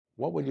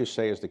What would you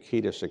say is the key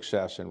to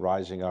success in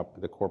rising up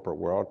the corporate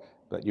world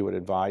that you would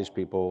advise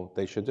people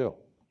they should do?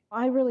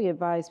 I really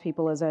advise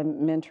people as I'm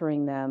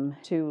mentoring them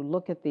to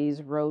look at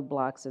these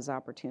roadblocks as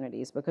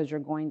opportunities because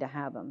you're going to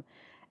have them.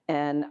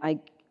 And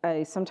I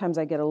sometimes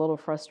I get a little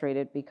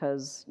frustrated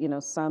because,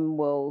 some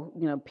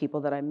will,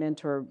 people that I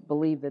mentor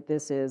believe that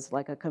this is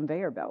like a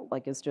conveyor belt,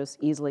 like it's just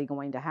easily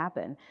going to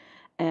happen.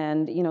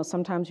 And,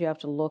 sometimes you have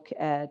to look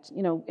at,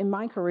 in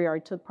my career, I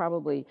took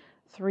probably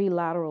 3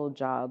 lateral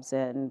jobs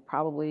and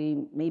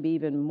probably maybe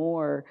even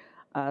more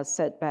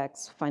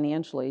setbacks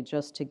financially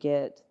just to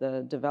get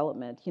the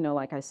development.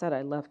 Like I said,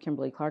 I left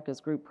Kimberly-Clark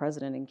as group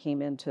president and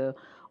came into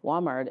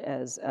Walmart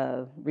as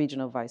a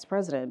regional vice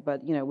president.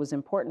 But, it was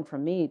important for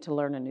me to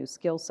learn a new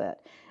skill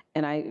set.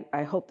 And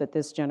I hope that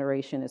this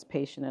generation is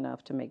patient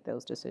enough to make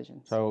those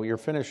decisions. So you're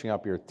finishing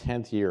up your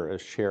 10th year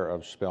as chair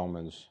of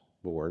Spelman's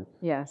board.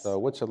 Yes. So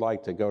what's it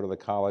like to go to the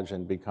college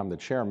and become the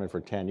chairman for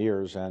 10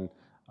 years? And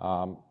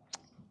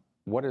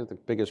what is the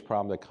biggest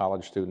problem that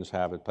college students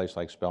have at a place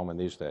like Spelman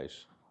these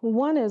days?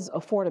 One is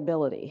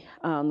affordability.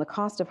 The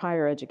cost of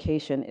higher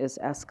education is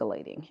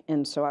escalating.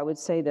 And so I would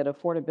say that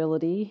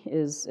affordability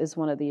is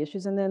one of the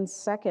issues. And then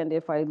second,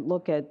 if I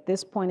look at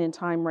this point in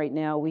time right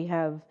now, we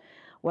have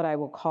what I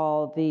will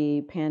call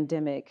the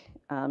pandemic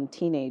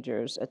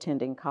teenagers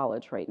attending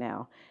college right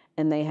now.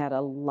 And they had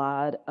a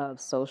lot of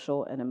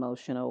social and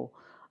emotional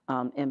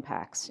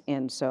impacts.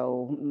 And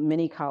so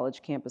many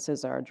college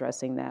campuses are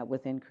addressing that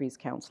with increased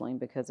counseling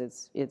because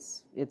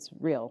it's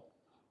real.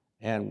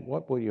 And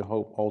what will you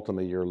hope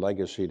ultimately your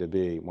legacy to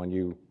be when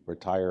you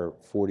retire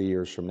 40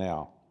 years from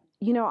now?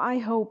 I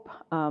hope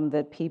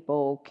that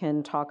people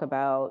can talk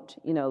about,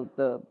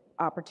 the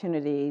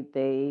opportunity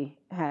they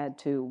had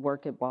to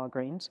work at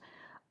Walgreens.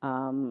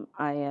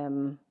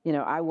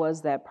 I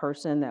was that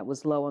person that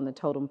was low on the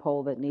totem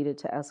pole that needed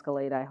to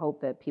escalate. I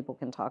hope that people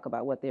can talk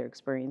about what their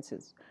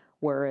experiences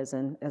were as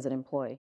an employee.